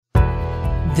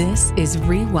This is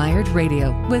Rewired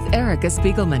Radio with Erica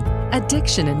Spiegelman,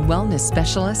 addiction and wellness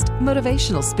specialist,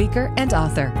 motivational speaker, and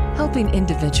author, helping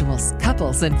individuals,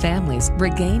 couples, and families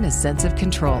regain a sense of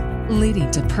control, leading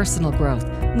to personal growth,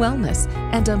 wellness,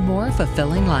 and a more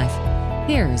fulfilling life.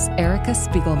 Here's Erica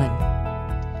Spiegelman.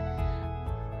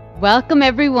 Welcome,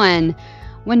 everyone.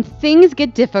 When things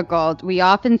get difficult, we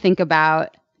often think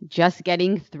about just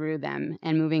getting through them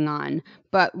and moving on.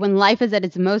 But when life is at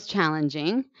its most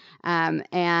challenging,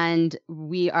 and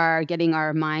we are getting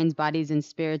our minds, bodies, and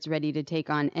spirits ready to take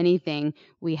on anything,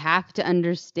 we have to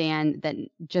understand that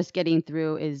just getting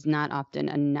through is not often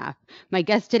enough. My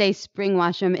guest today, Spring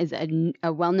Washam, is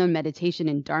a well-known meditation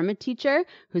and Dharma teacher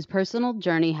whose personal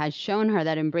journey has shown her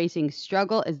that embracing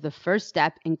struggle is the first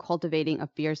step in cultivating a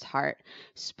fierce heart.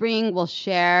 Spring will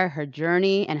share her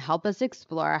journey and help us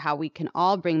explore how we can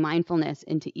all bring mindfulness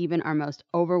into even our most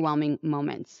overwhelming moments.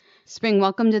 Spring,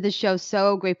 welcome to the show.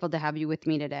 So grateful to have you with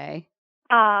me today.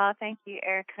 Oh, thank you,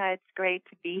 Erica. It's great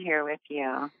to be here with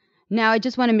you. Now, I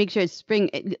just want to make sure, Spring,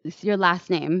 your last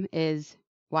name is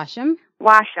Washam?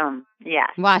 Washam, yes.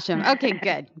 Washam. Okay,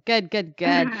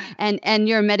 good. And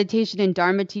you're a meditation and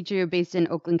Dharma teacher. You're based in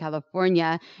Oakland,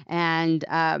 California. And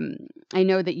I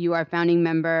know that you are a founding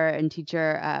member and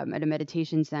teacher at a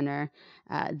meditation center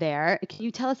there. Can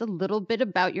you tell us a little bit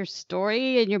about your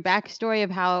story and your backstory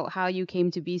of how you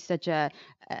came to be such a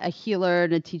healer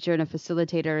and a teacher and a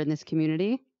facilitator in this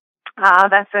community?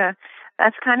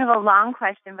 That's kind of a long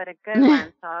question, but a good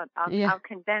one. So I'll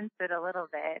condense it a little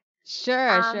bit.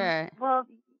 Sure. Well,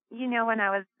 when I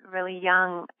was really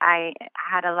young, I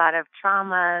had a lot of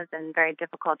traumas and very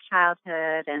difficult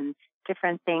childhood and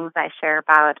different things I share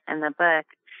about in the book.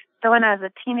 So when I was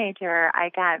a teenager, I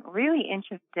got really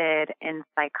interested in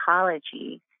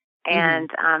psychology. And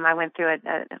I went through a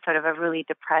sort of a really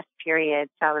depressed period.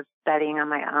 So I was studying on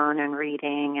my own and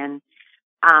reading and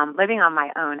living on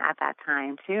my own at that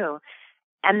time, too.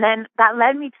 And then that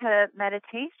led me to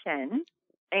meditation.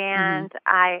 And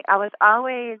I was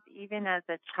always, even as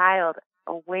a child,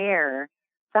 aware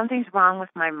something's wrong with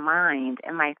my mind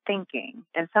and my thinking,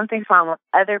 and something's wrong with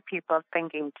other people's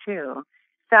thinking, too.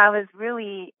 So I was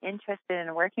really interested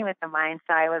in working with the mind.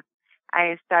 So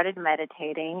I started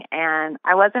meditating, and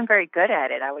I wasn't very good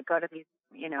at it. I would go to these,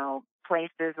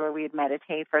 places where we'd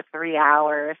meditate for 3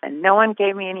 hours, and no one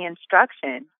gave me any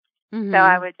instruction. So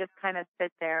I would just kind of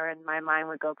sit there, and my mind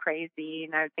would go crazy,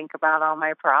 and I would think about all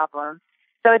my problems.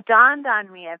 So it dawned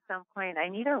on me at some point, I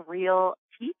need a real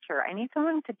teacher. I need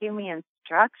someone to give me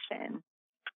instruction.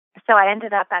 So I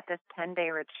ended up at this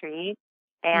 10-day retreat,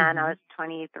 and I was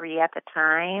 23 at the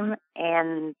time,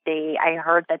 and I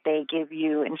heard that they give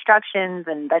you instructions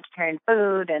and vegetarian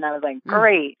food, and I was like,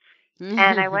 great.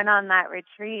 And I went on that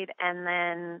retreat, and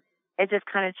then it just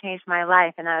kind of changed my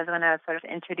life. And that was when I was sort of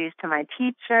introduced to my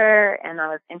teacher, and I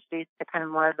was introduced to kind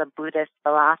of more of the Buddhist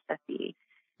philosophy.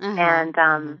 And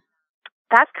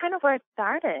that's kind of where it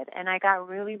started. And I got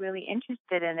really, really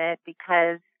interested in it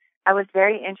because I was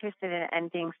very interested in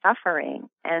ending suffering.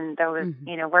 And there was,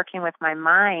 working with my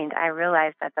mind, I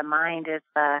realized that the mind is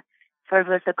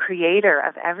was the creator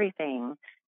of everything.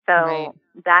 So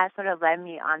that sort of led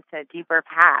me onto a deeper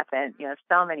path and,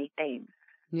 so many things.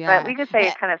 Yeah. But we could say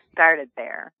it kind of started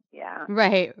there. Yeah.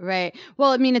 Right.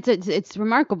 Well, I mean, it's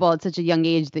remarkable at such a young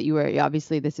age that you were,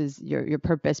 obviously this is your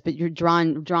purpose, but you're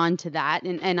drawn to that.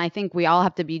 And I think we all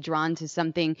have to be drawn to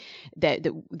something that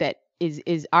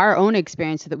is our own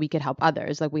experience so that we could help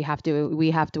others. Like we have to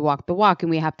walk the walk,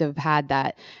 and we have to have had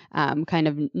that kind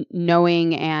of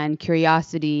knowing and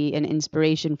curiosity and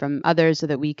inspiration from others so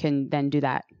that we can then do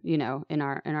that, in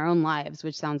our own lives,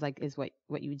 which sounds like is what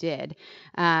you did.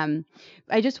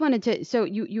 I just wanted to, so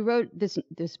you wrote this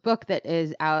book that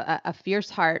is a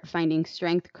fierce heart, finding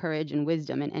strength, courage, and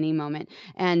wisdom in any moment.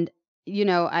 And,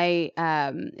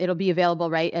 it'll be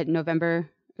available right at November.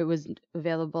 It was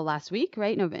available last week,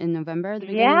 right? In November, the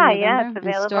beginning of November. Yeah, it's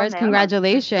available in stores. Now.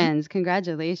 Congratulations. Thank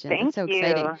It's so you.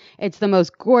 exciting. It's the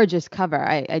most gorgeous cover.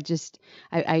 I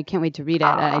can't wait to read it.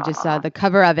 I just saw the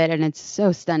cover of it, and it's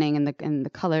so stunning, and the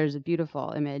colors, a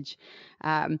beautiful image.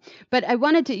 But I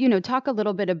wanted to, talk a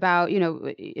little bit about,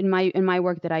 in my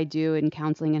work that I do in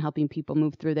counseling and helping people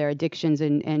move through their addictions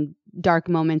and dark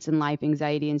moments in life,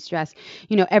 anxiety and stress.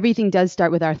 Everything does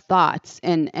start with our thoughts,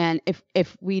 and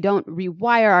if we don't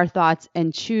rewire our thoughts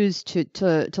and choose to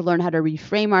learn how to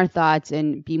reframe our thoughts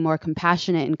and be more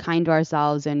compassionate and kind to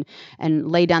ourselves and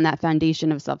lay down that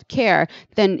foundation of self-care,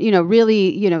 then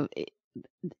really,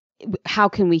 how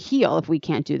can we heal if we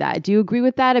can't do that? Do you agree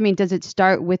with that? I mean, does it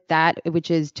start with that, which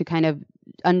is to kind of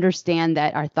understand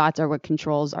that our thoughts are what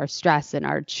controls our stress and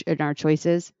our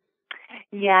choices?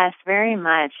 Yes, very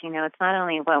much. It's not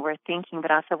only what we're thinking,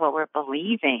 but also what we're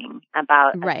believing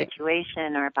about a Right.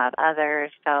 situation or about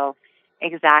others. So,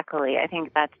 exactly. I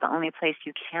think that's the only place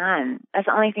that's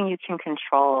the only thing you can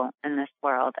control in this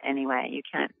world anyway. You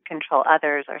can't control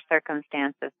others or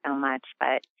circumstances so much,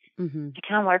 but Mm-hmm. you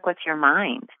can work with your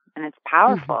mind, and it's Mm-hmm.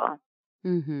 powerful.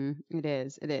 Mm-hmm. It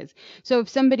is. It is. So if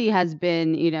somebody has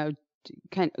been,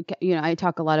 I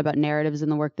talk a lot about narratives in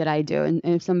the work that I do, and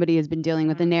if somebody has been dealing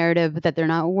with a Mm. narrative that they're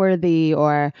not worthy,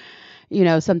 or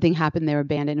something happened, they were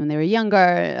abandoned when they were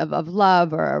younger, of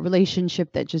love, or a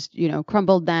relationship that just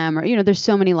crumbled them, or there's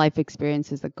so many life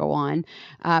experiences that go on,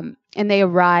 and they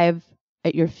arrive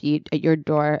at your feet, at your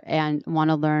door, and want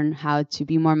to learn how to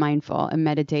be more mindful and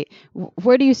meditate.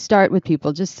 Where do you start with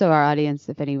people, just so our audience,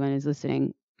 if anyone is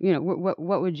listening,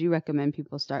 what would you recommend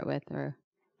people start with? Or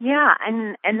Yeah,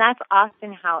 and that's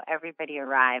often how everybody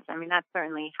arrives. I mean, that's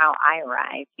certainly how I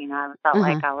arrived. I felt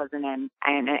like uh-huh. I was in an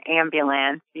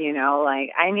ambulance.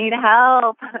 Like I need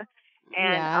help.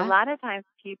 And a Yeah. lot of times,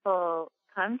 people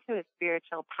come to a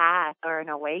spiritual path or an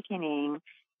awakening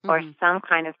or Mhm. some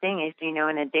kind of thing. As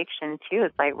an addiction too.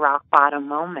 It's like rock bottom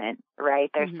moment, right?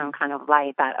 There's some Mhm. kind of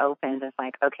light that opens. It's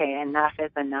like, okay, enough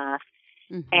is enough.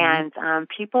 Mhm. And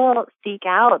people seek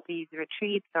out these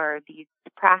retreats or these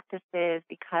practices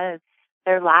because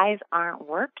their lives aren't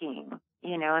working,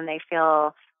 and they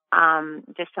feel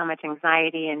just so much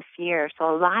anxiety and fear.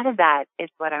 So a lot of that is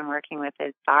what I'm working with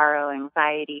is sorrow,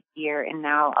 anxiety, fear, and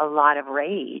now a lot of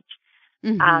rage.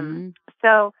 Um, Mhm.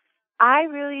 so I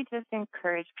really just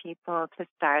encourage people to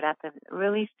start at the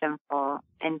really simple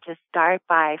and just start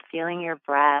by feeling your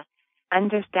breath,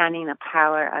 understanding the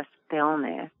power of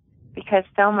stillness. Because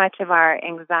so much of our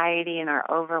anxiety and our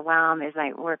overwhelm is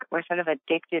like we're sort of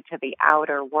addicted to the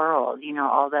outer world,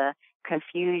 all the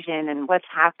confusion and what's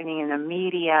happening in the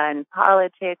media and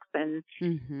politics and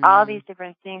all these Mhm.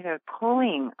 different things are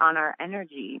pulling on our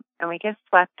energy and we get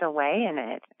swept away in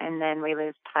it and then we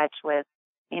lose touch with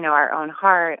our own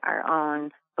heart, our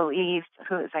own beliefs.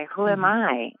 Who am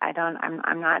Mhm.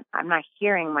 I'm not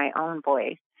hearing my own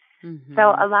voice.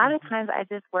 So a Mhm. lot of Mhm. times I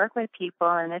just work with people,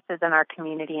 and this is in our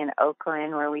community in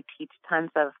Oakland where we teach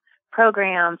tons of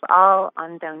programs all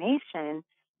on donation,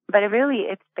 but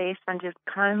it's based on just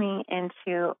coming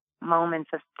into moments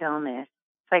of stillness.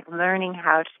 It's like learning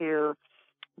how to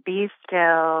be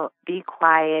still, be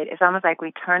quiet. It's almost like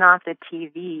we turn off the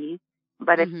TV,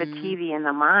 but it's the Mhm. TV in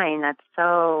the mind that's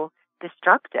so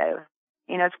destructive.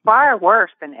 It's Right. far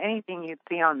worse than anything you'd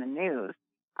see on the news.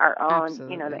 Our own, the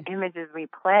Absolutely. images we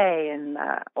play and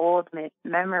the old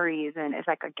memories, and it's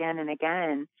like again and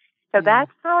again. So Yeah.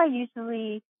 that's how I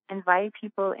usually invite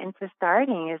people into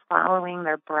starting is following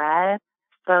their breath,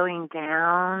 slowing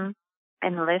down,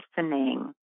 and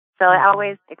listening. So I Mhm.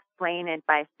 always explain it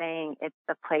by saying it's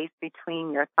the place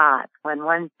between your thoughts. When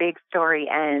one big story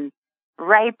ends,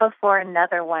 right before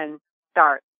another one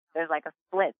starts, there's like a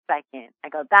split second. I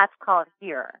go, that's called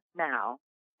here now.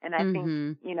 And I think,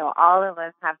 Mhm. all of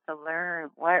us have to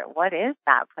learn what is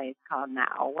that place called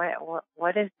now?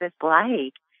 What is this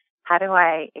like? How do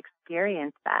I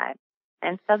experience that?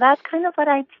 And so that's kind of what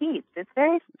I teach. It's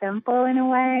very simple in a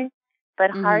way, but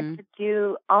hard Mhm. to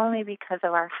do only because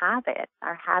of our habits.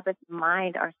 Our habits of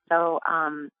mind are so,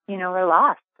 we're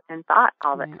lost in thought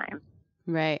all the Right. time.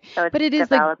 Right. So it's But it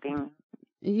is like, developing.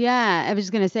 yeah, I was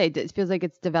just gonna say, it feels like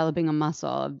it's developing a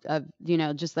muscle of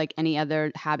just like any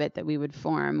other habit that we would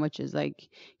form, which is like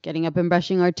getting up and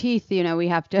brushing our teeth. We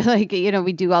have to like,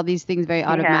 we do all these things very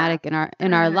Yeah. automatic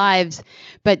in our lives,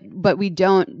 but we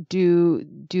don't do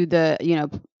the,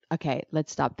 okay,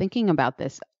 let's stop thinking about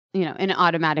this, in an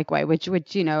automatic way, which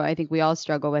I think we all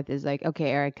struggle with is like, okay,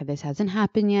 Erica, this hasn't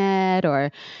happened yet,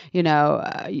 or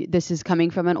this is coming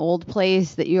from an old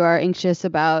place that you are anxious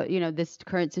about, this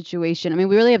current situation. I mean,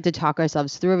 we really have to talk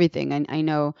ourselves through everything. And I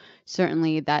know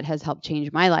certainly that has helped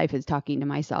change my life is talking to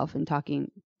myself and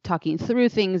talking through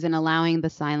things and allowing the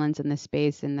silence and the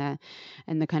space and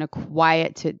the kind of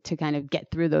quiet to kind of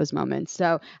get through those moments.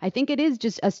 So I think it is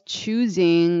just us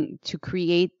choosing to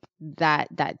create that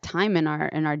time in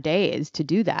our days to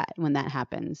do that when that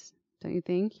happens. Don't you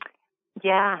think?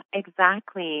 Yeah,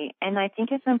 exactly. And I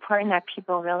think it's important that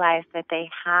people realize that they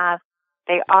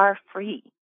are free.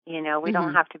 We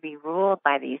don't Mhm. have to be ruled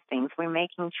by these things. We're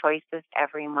making choices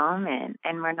every moment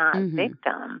and we're not Mhm.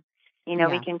 victims. We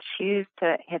Yeah. can choose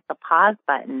to hit the pause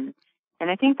button. And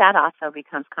I think that also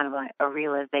becomes kind of like a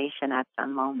realization at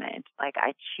some moment. Like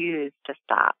I choose to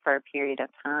stop for a period of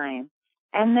time.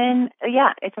 And then,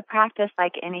 yeah, it's a practice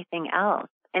like anything else.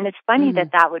 And it's funny Mm-hmm.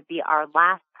 that would be our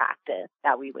last practice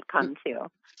that we would come to,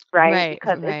 right? Right,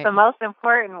 Because it's right. the most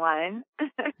important one.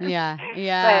 Yeah, But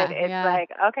yeah, it's yeah. like,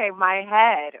 okay, my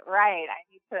head, right? I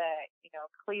need to,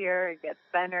 clear and get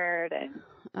centered.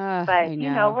 But, I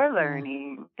know. we're Yeah.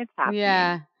 learning. It's happening.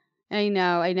 Yeah, I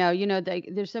know, I know.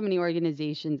 There's so many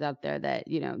organizations out there that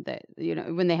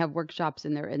when they have workshops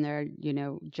in their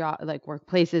job like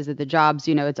workplaces at the jobs,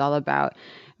 it's all about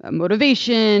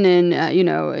motivation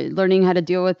and learning how to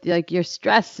deal with like your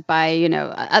stress by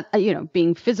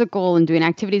being physical and doing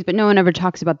activities, but no one ever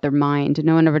talks about their mind.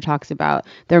 No one ever talks about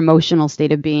their emotional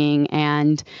state of being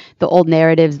and the old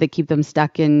narratives that keep them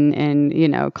stuck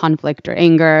in conflict or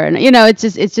anger, and it's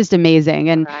just amazing.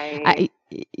 And Right. I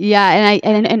yeah,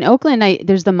 and in Oakland,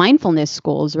 there's the mindfulness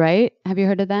schools, right? Have you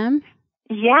heard of them?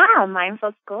 Yeah,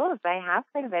 mindful schools. I have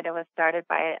heard of it. It was started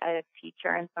by a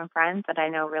teacher and some friends that I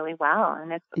know really well,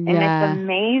 and it's Yeah.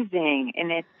 amazing.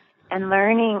 And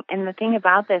learning. And the thing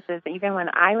about this is, even when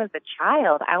I was a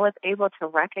child, I was able to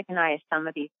recognize some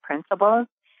of these principles.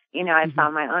 I Hmm. saw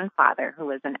my own father, who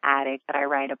was an addict, that I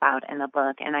write about in the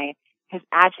book, and his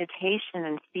agitation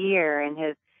and fear and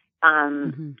his Hmm.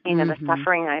 the Hmm.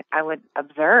 suffering I would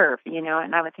observe,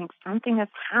 and I would think something is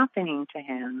happening to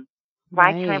him.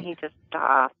 Why can't Right. he just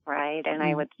stop, right? And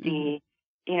I would Mm-hmm. see,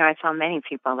 I saw many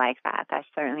people like that. That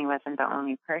certainly wasn't the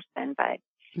only person,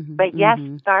 Hmm. but yes,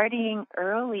 Hmm. starting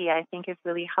early, I think, is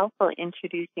really helpful,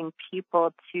 introducing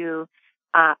people to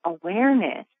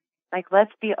awareness. Like,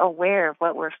 let's be aware of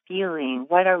what we're feeling.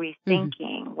 What are we Hmm.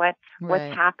 thinking? What's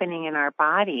Right. happening in our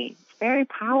body? It's very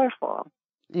powerful.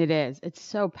 It is. It's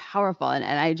so powerful, and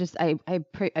I just I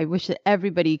pray, I wish that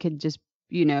everybody could just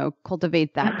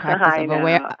cultivate that practice I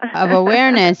know. of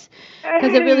awareness,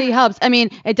 because it really helps. I mean,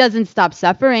 it doesn't stop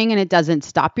suffering, and it doesn't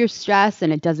stop your stress,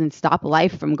 and it doesn't stop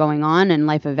life from going on and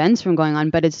life events from going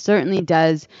on, but it certainly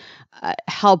does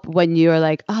help when you're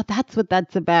like, oh, that's what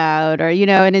that's about, or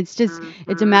and it's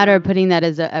a matter of Hmm. putting that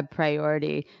as a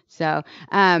priority. So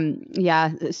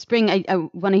yeah, Spring, I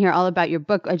want to hear all about your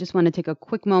book. I just want to take a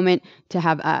quick moment to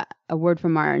have a word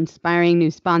from our inspiring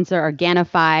new sponsor,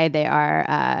 Organifi.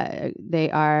 They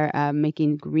are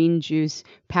making green juice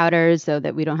powders so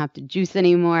that we don't have to juice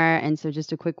anymore. And so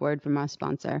just a quick word from our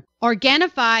sponsor.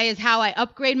 Organifi is how I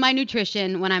upgrade my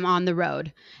nutrition when I'm on the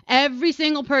road. Every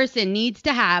single person needs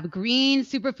to have green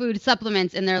superfood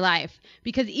supplements in their life,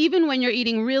 because even when you're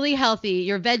eating really healthy,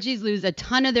 your veggies lose a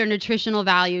ton of their nutritional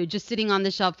value just sitting on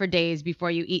the shelf for days before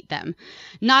you eat them.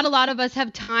 Not a lot of us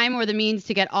have time or the means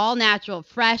to get all natural,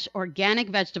 fresh, organic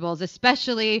vegetables,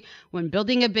 especially when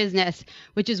building a business,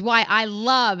 which is why I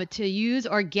love to use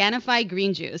Organifi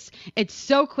green juice. It's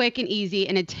so quick and easy,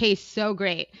 and it tastes so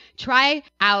great. Try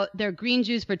out their green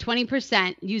juice for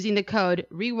 20% using the code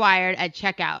REWIRED at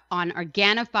checkout on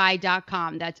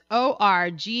Organifi.com. That's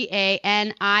Organifi.com.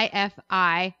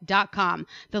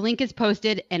 The link is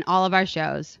posted in all of our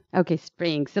shows. Okay,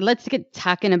 Spring. So let's get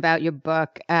talking about your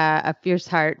book, A Fierce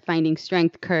Heart, Finding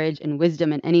Strength, Courage, and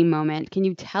Wisdom in Any Moment. Can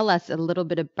you tell us a little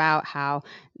bit about how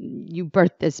you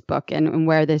birthed this book and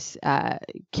where this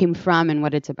came from and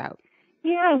what it's about?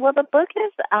 Yeah, well, the book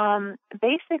is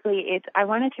basically I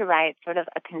wanted to write sort of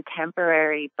a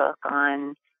contemporary book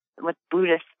on with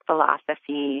Buddhist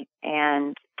philosophy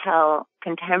and tell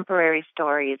contemporary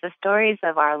stories, the stories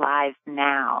of our lives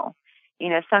now.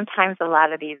 Sometimes a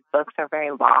lot of these books are very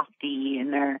lofty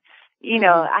and they're, Hmm.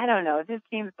 I don't know, it just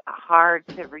seems hard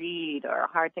to read or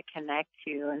hard to connect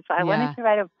to. And so I wanted Yeah. to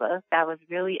write a book that was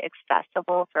really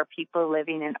accessible for people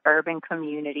living in urban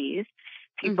communities,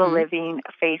 people Hmm.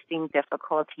 facing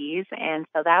difficulties. And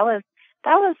so that was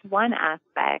one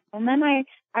aspect. And then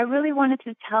I really wanted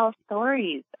to tell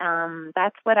stories.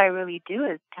 That's what I really do,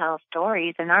 is tell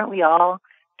stories. And aren't we all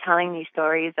telling these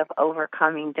stories of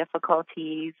overcoming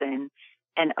difficulties and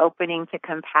opening to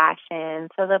compassion?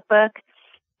 So the book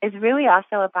is really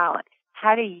also about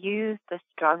how to use the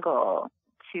struggle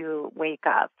to wake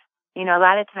up. A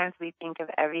lot of times we think of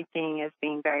everything as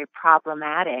being very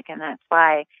problematic, and that's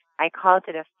why I called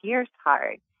it A Fierce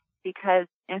Heart, because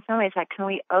in some ways, like, can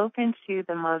we open to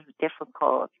the most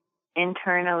difficult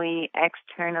internally,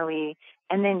 externally,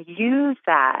 and then use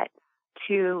that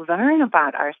to learn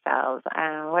about ourselves?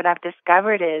 And what I've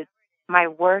discovered is my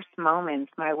worst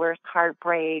moments, my worst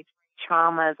heartbreaks,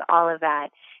 traumas, all of that,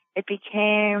 it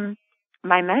became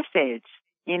my message.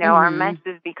 Our Hmm.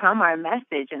 messages become our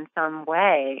message in some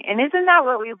way. And isn't that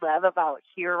what we love about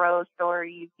hero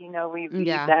stories? We read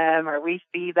Yeah. them or we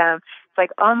see them. It's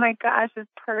like, oh my gosh, this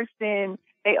person,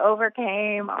 they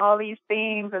overcame all these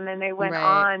things and then they went Right.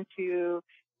 on to,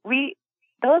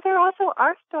 those are also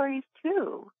our stories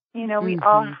too. We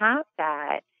all Hmm. have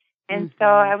that. And so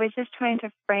I was just trying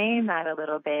to frame that a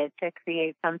little bit to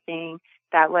create something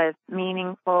that was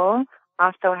meaningful,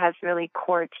 also has really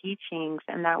core teachings,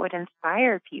 and that would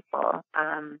inspire people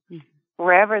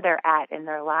wherever they're at in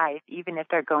their life, even if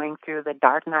they're going through the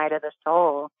dark night of the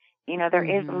soul. There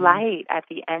is light at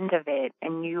the end of it,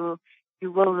 and you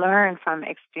will learn from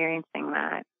experiencing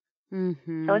that.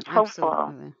 So it's hopeful.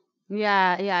 Absolutely.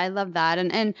 Yeah, I love that.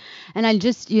 And I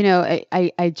just,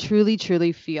 I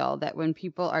truly feel that when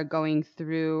people are going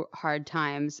through hard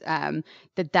times,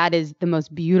 that is the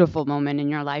most beautiful moment in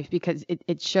your life, because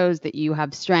it shows that you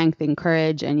have strength and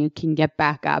courage and you can get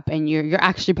back up, and you're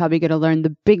actually probably going to learn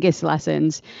the biggest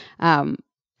lessons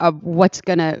of what's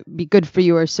going to be good for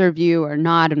you or serve you or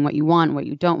not, and what you want, what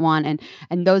you don't want.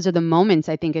 And those are the moments,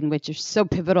 I think, in which are so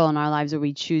pivotal in our lives, where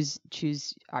we choose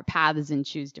our paths and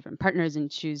choose different partners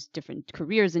and choose different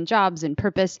careers and jobs and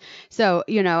purpose. So,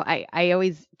 I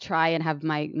always try and have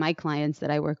my clients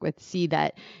that I work with see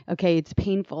that, okay, it's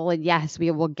painful, and yes, we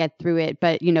will get through it,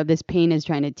 but this pain is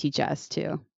trying to teach us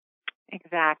too.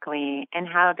 Exactly. And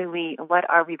what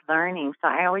are we learning? So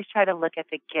I always try to look at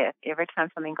the gift. Every time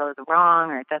something goes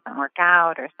wrong or it doesn't work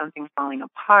out or something's falling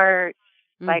apart,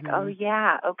 like, oh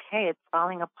yeah, okay, it's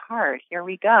falling apart. Here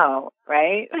we go,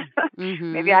 right?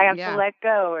 Maybe I have to let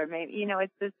go, or maybe,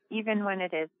 it's just, even when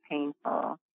it is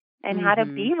painful, and how to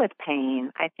be with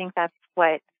pain. I think that's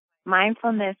what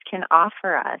mindfulness can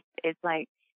offer us. It's like,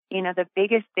 the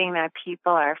biggest thing that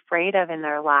people are afraid of in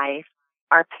their life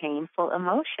are painful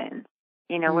emotions.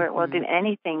 We'll do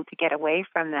anything to get away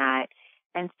from that.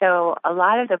 And so a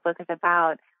lot of the book is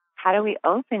about, how do we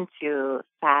open to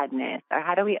sadness, or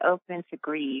how do we open to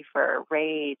grief or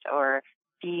rage or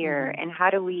fear? And how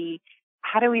do we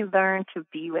learn to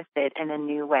be with it in a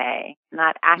new way,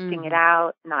 not acting it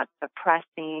out, not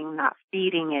suppressing, not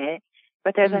feeding it,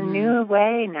 but there's a new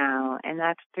way now, and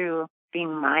that's through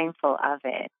being mindful of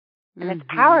it. And it's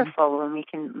powerful when we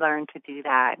can learn to do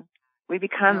that. We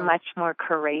become much more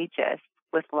courageous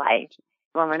with life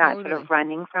when we're not sort of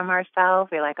running from ourselves.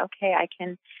 We're like, okay, I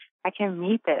can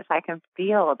meet this. I can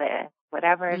feel this.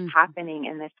 Whatever is happening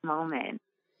in this moment,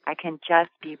 I can just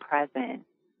be present.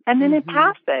 And then it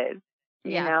passes.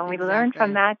 We learn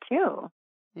from that too.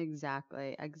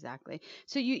 Exactly.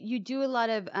 So you do a lot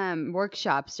of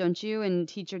workshops, don't you, and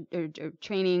teacher or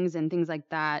trainings and things like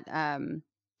that?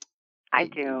 I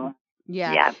do.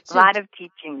 Yeah. A lot of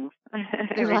teachings.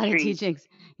 A lot of teachings.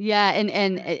 Yeah,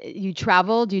 and you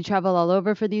travel? Do you travel all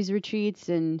over for these retreats?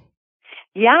 And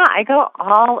yeah, I go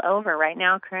all over. Right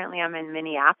now, currently, I'm in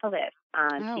Minneapolis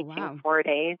teaching 4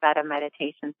 days at a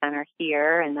meditation center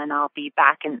here, and then I'll be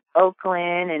back in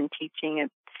Oakland and teaching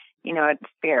at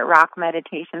Spirit Rock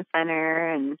Meditation Center.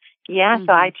 And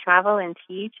so I travel and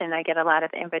teach, and I get a lot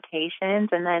of invitations.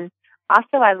 And then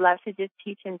also, I love to just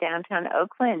teach in downtown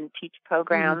Oakland, teach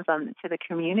programs to the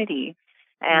community.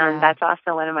 And that's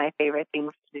also one of my favorite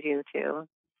things to do too.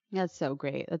 That's so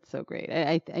great.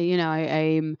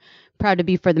 I'm proud to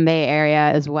be for the Bay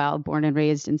Area as well, born and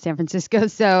raised in San Francisco.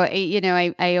 So,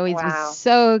 I always was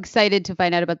so excited to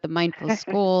find out about the mindful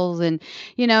schools and,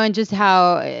 and just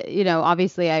how,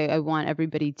 obviously I want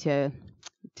everybody to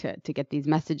get these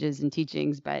messages and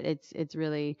teachings, but it's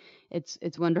really,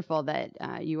 it's wonderful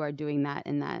that you are doing that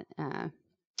in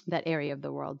that area of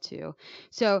the world too.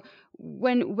 So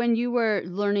when you were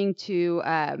learning to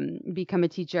become a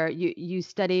teacher, you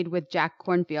studied with Jack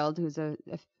Kornfield, who's a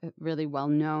really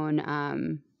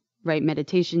well-known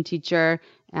meditation teacher.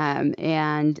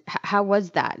 And how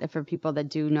was that for people that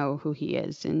do know who he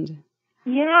is? And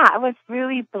yeah, I was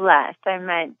really blessed. I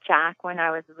met Jack when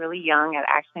I was really young at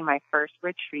actually my first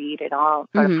retreat. It all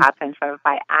sort of happened sort of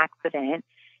by accident.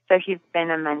 So he's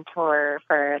been a mentor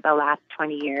for the last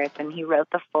 20 years, and he wrote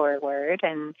the foreword.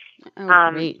 And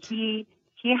he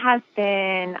has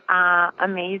been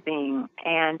amazing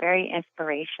and very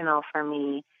inspirational for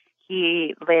me.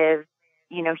 He lives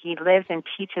and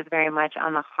teaches very much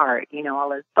on the heart.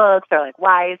 All his books are like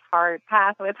Wise Heart,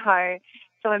 Path with Heart.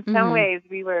 So in some ways,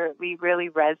 we really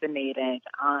resonated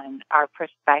on our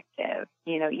perspective.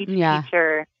 Each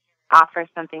teacher offers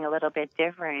something a little bit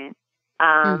different.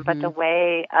 But the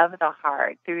way of the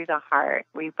heart, through the heart,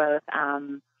 we both,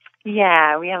 we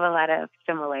have a lot of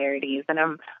similarities, and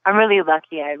I'm really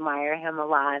lucky. I admire him a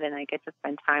lot, and I get to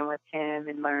spend time with him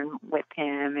and learn with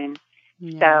him. And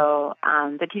so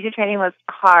the teacher training was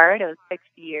hard. It was 6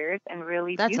 years and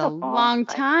really beautiful. That's a long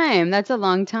time. That's a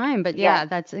long time, but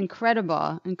that's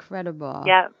incredible.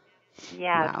 Yep.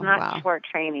 Yeah, it's not short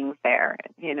trainings there.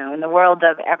 In the world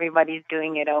of everybody's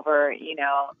doing it over,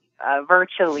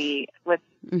 virtually, with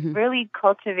really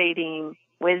cultivating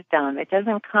wisdom. It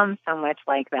doesn't come so much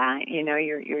like that.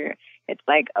 It's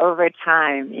like over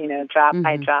time, drop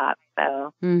by drop.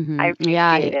 So I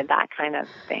Yeah, appreciated that kind of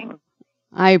thing.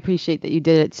 I appreciate that you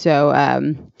did it so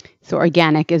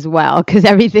organic as well, because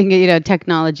everything,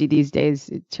 technology these days,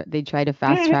 they try to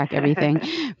fast track everything.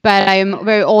 But I am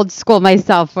very old school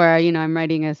myself, where I'm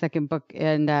writing a second book,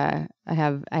 and I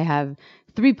have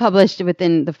 3 published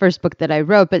within the first book that I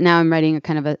wrote, but now I'm writing a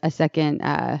kind of a second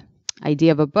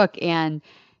idea of a book, and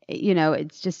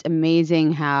it's just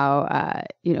amazing how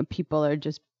people are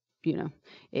just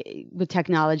with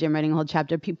technology. I'm writing a whole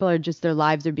chapter. People are just, their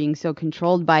lives are being so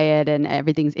controlled by it, and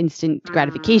everything's instant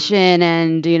gratification,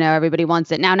 and everybody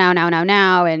wants it now,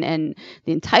 and the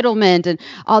entitlement and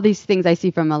all these things I see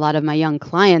from a lot of my young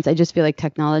clients. I just feel like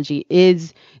technology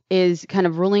is kind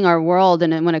of ruling our world,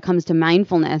 and when it comes to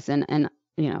mindfulness and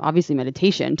obviously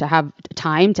meditation, to have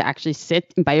time to actually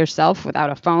sit by yourself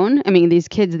without a phone. I mean, these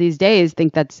kids these days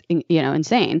think that's,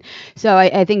 insane. So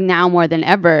I think now more than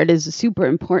ever, it is super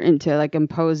important to like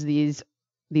impose these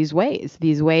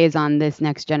ways on this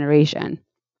next generation.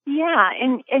 Yeah,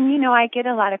 and I get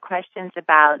a lot of questions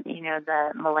about,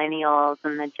 the millennials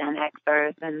and the Gen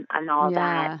Xers and all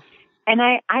that. And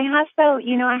I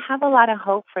have a lot of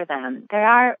hope for them. There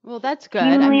are, well, that's good.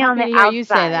 I'm happy to hear you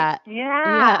say that.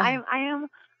 Yeah.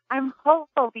 I'm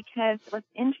hopeful, because what's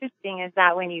interesting is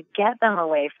that when you get them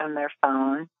away from their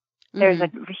phone, there's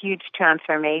a huge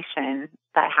transformation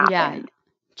that happens.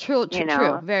 Yeah, true,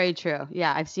 very true.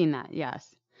 Yeah, I've seen that.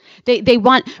 Yes. They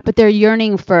want, but they're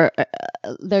yearning for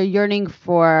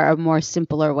a more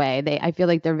simpler way. I feel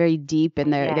like they're very deep,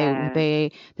 and they're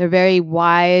very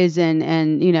wise, and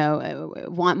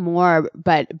want more,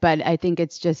 but I think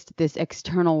it's just this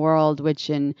external world,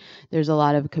 there's a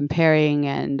lot of comparing,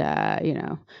 and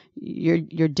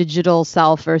your digital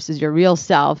self versus your real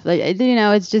self.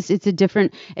 It's just a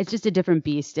different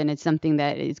beast, and it's something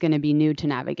that is going to be new to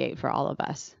navigate for all of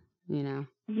us.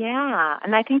 Yeah,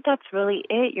 and I think that's really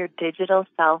it, your digital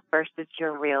self versus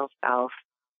your real self.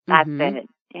 That's it.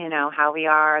 How we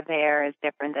are there is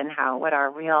different than what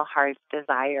our real heart's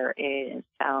desire is.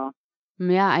 So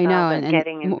yeah, I know, and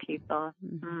getting in people.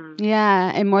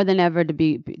 Yeah, and more than ever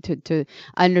to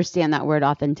understand that word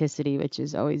authenticity, which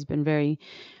has always been very,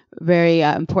 very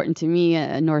important to me,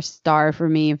 a North Star for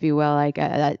me, if you will. Like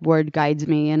that word guides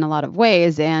me in a lot of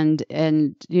ways, and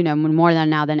more than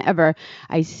now than ever,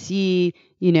 I see.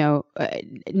 Now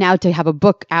to have a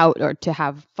book out or to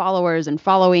have followers and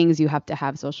followings, you have to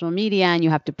have social media, and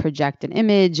you have to project an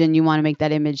image, and you want to make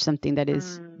that image something that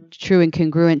is true and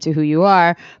congruent to who you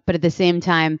are. But at the same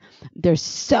time, there's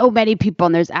so many people,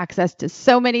 and there's access to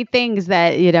so many things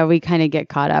that, we kind of get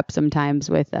caught up sometimes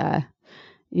with, the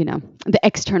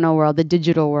external world, the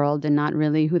digital world, and not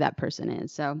really who that person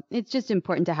is. So it's just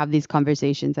important to have these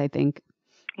conversations, I think.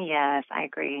 Yes, I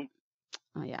agree.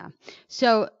 Oh, yeah.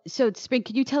 So Spring,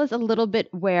 could you tell us a little bit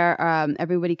where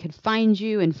everybody could find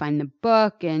you and find the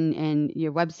book and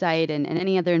your website and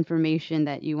any other information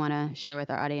that you want to share with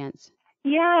our audience?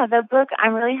 Yeah, the book,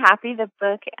 I'm really happy. The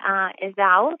book is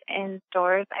out in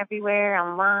stores everywhere,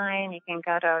 online. You can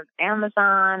go to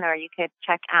Amazon, or you could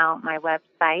check out my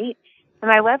website. And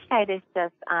my website is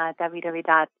just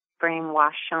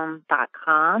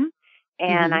www.springwasham.com.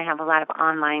 And I have a lot of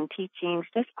online teachings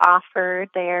just offered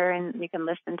there, and you can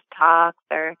listen to talks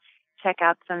or check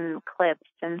out some clips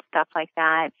and stuff like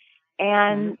that.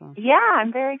 And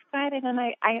I'm very excited. And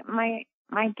my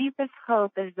deepest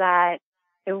hope is that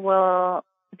it will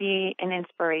be an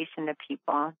inspiration to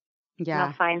people. Yeah,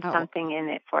 they'll find something in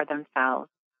it for themselves.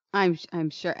 I'm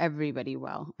sure everybody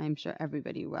will. And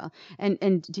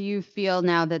do you feel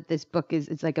now that this book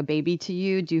it's like a baby to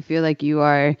you? Do you feel like you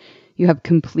have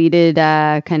completed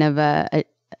kind of a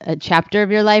chapter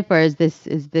of your life, or is this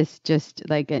just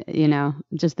like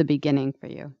just the beginning for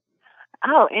you?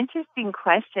 Oh, interesting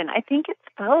question. I think it's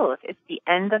both. It's the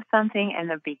end of something and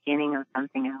the beginning of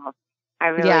something else. I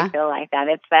really feel like that.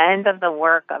 It's the end of the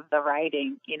work of the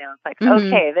writing. It's like,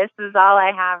 okay, this is all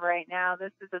I have right now.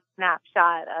 This is a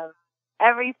snapshot of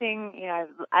everything.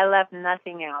 I left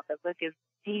nothing out. The book is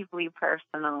deeply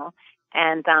personal.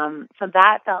 And so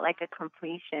that felt like a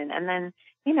completion. And then,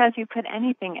 as you put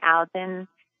anything out, then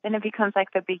it becomes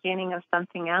like the beginning of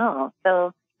something else.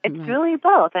 So it's really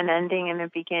both an ending and a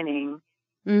beginning.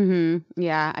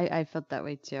 Yeah, I felt that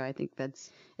way too. I think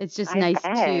it's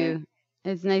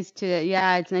nice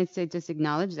to just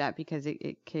acknowledge that, because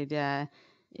it could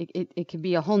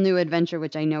be a whole new adventure,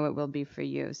 which I know it will be for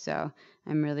you. So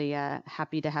I'm really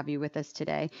happy to have you with us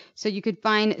today. So you could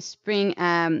find Spring,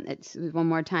 it's one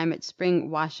more time, it's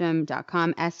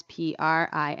springwasham.com,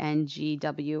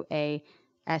 SPRINGWASHAM.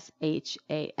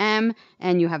 SHAM.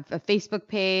 And you have a Facebook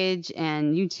page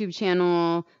and YouTube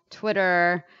channel,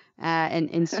 Twitter, and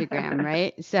Instagram,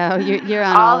 right? So you're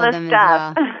on all of them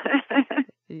stuff. as well.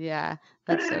 Yeah,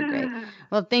 that's so great.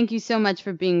 Well, thank you so much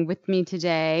for being with me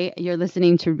today. You're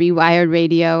listening to Rewired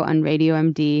Radio on Radio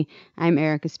MD. I'm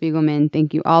Erica Spiegelman.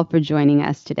 Thank you all for joining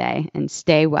us today, and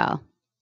stay well.